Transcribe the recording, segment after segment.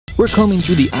we're combing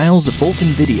through the aisles of Vulcan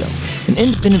Video, an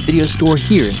independent video store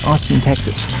here in Austin,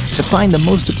 Texas, to find the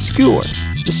most obscure,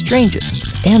 the strangest,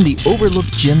 and the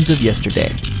overlooked gems of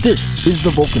yesterday. This is the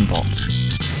Vulcan Vault.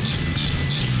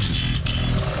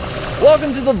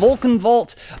 Welcome to the Vulcan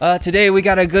Vault. Today we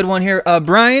got a good one here.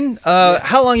 Bryan,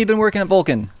 how long you been working at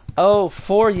Vulcan? Oh,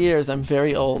 4 years. I'm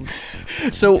very old.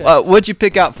 So what'd you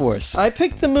pick out for us? I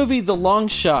picked the movie The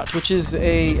Longshot, which is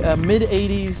a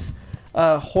mid-'80s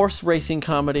horse racing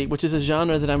comedy, which is a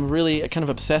genre that I'm really kind of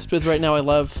obsessed with right now. I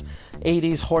love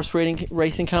 80s horse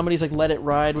racing comedies, like Let It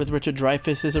Ride with Richard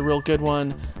Dreyfuss is a real good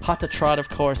one. Hot to Trot, of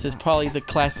course, is probably the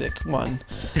classic one.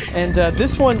 And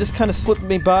this one just kind of slipped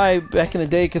me by back in the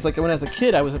day, because like when I was a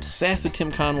kid, I was obsessed with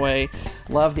Tim Conway.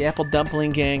 Loved the Apple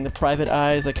Dumpling Gang, the Private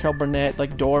Eyes, like Carol Burnett,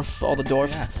 like Dorf, all the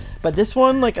Dorfs. Yeah. But this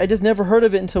one, like, I just never heard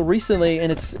of it until recently,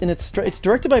 and it's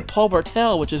directed by Paul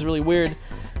Bartel, which is really weird,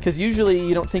 because usually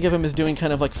you don't think of him as doing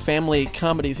kind of like family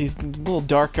comedies. He's a little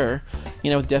darker,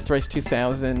 you know, with Death Race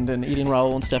 2000 and Eating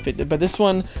Raoul and stuff. But this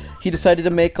one, he decided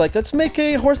to make, like, let's make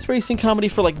a horse racing comedy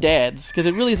for like dads, because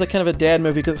it really is like kind of a dad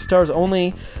movie, because it stars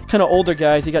only kind of older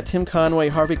guys. You got Tim Conway,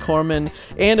 Harvey Korman,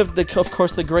 and of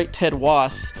course the great Ted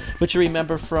Wass, which you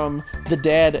remember from The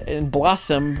Dad in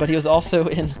Blossom, but he was also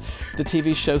in the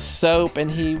TV show Soap,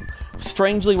 and he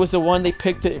strangely was the one they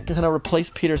picked to kind of replace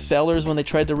Peter Sellers when they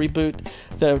tried to reboot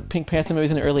the Pink Panther movies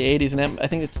in the early 80s, and I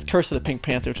think it's Curse of the Pink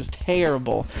Panther, which is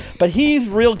terrible. But he's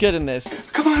real good in this.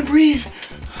 Come on, breathe.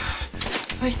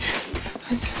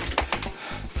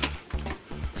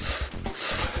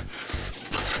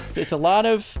 It's a lot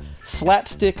of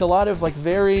slapstick, a lot of like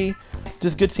very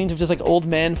just good scenes of just like old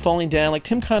men falling down. Like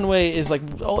Tim Conway is like,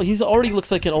 oh, he's already looks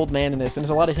like an old man in this, and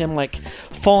there's a lot of him like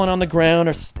falling on the ground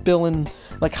or spilling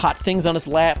like hot things on his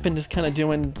lap and just kind of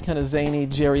doing kind of zany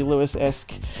Jerry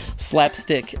Lewis-esque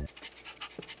slapstick.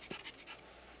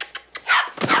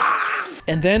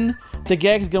 And then the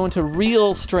gags go into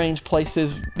real strange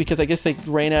places, because I guess they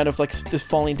ran out of like this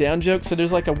falling down joke. So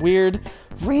there's like a weird,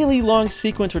 really long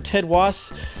sequence where Ted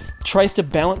Wass tries to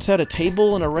balance out a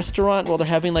table in a restaurant while they're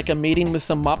having like a meeting with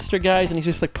some mobster guys, and he's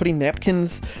just like putting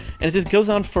napkins, and it just goes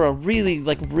on for a really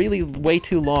way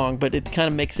too long, but it kind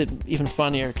of makes it even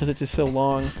funnier because it's just so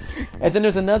long. And then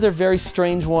there's another very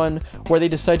strange one where they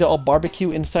decide to all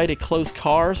barbecue inside a closed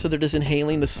car, so they're just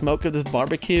inhaling the smoke of this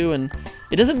barbecue, and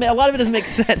it doesn't, a lot of it doesn't make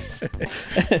sense.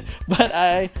 But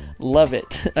I love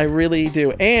it. I really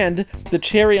do. And the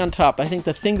cherry on top, I think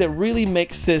the thing that really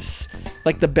makes this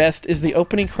like the best is the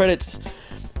opening credits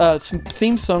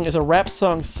theme song is a rap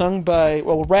song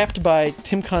rapped by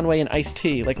Tim Conway and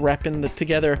Ice-T, like rapping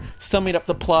together, summing up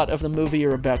the plot of the movie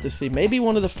you're about to see. Maybe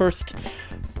one of the first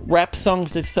rap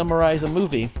songs to summarize a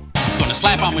movie. Gonna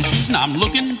slap on my shoes and I'm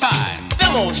looking fine.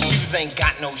 Them old shoes ain't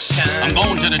got no shine. I'm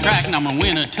going to the track and I'm gonna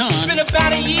win a ton. It's been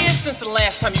about a year since the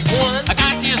last time you won. I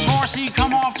got this horse, he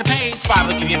come off the pace.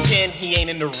 Father give you 10, he ain't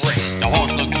in the race. The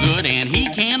horse look good and he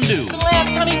can do. The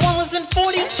last time he won was in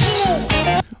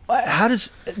 42. How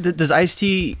does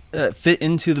Ice-T fit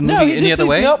into the movie any other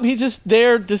way? Nope, he's just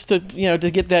there just to, you know,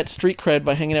 to get that street cred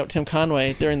by hanging out with Tim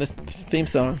Conway during this theme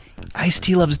song.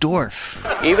 Ice-T loves Dorf.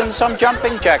 Even some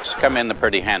jumping jacks come in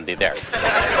pretty handy there.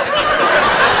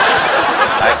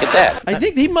 I get that. I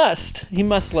think he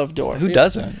must love Dorf. Who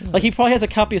doesn't? Like, he probably has a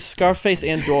copy of Scarface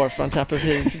and Dorf on top of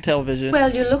his television. Well,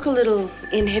 you look a little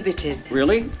inhibited.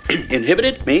 Really?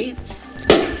 Inhibited? Me?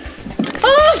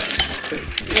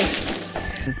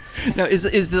 Now, is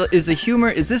the humor,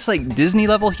 is this like Disney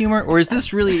level humor, or is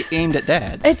this really aimed at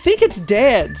dads? I think it's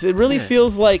dads. It really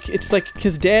feels like it's like,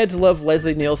 because dads love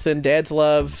Leslie Nielsen, dads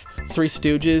love Three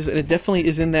Stooges, and it definitely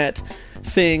is in that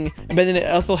thing. But then it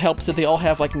also helps that they all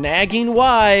have like nagging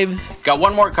wives. Got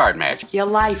one more card match. Your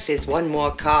life is one more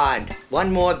card,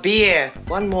 one more beer,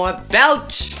 one more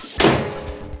belch.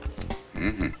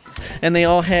 And they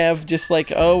all have just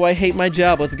like, oh, I hate my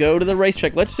job, let's go to the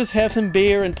racetrack, let's just have some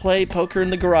beer and play poker in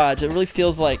the garage. It really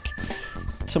feels like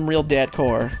some real dad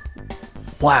core.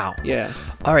 Wow. Yeah.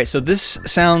 All right, so this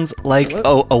sounds like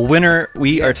a winner.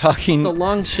 We are talking The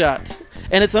Longshot.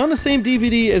 And it's on the same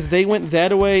DVD as They Went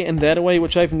That Away and That Away,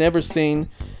 which I've never seen.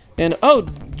 And oh,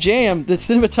 Jam, the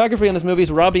cinematography on this movie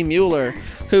is Robbie Mueller,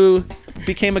 who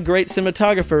became a great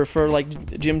cinematographer for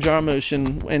like Jim Jarmusch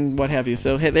and what have you.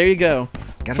 So hey, there you go.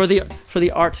 For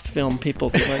the art film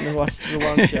people that want to watch The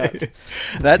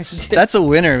Longshot. That's a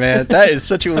winner, man. That is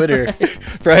such a winner. Right.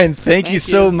 Bryan, thank you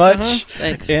so much.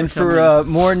 Thanks. And for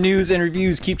more news and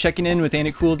reviews, keep checking in with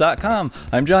ain'titcool.com.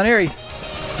 I'm John Airy.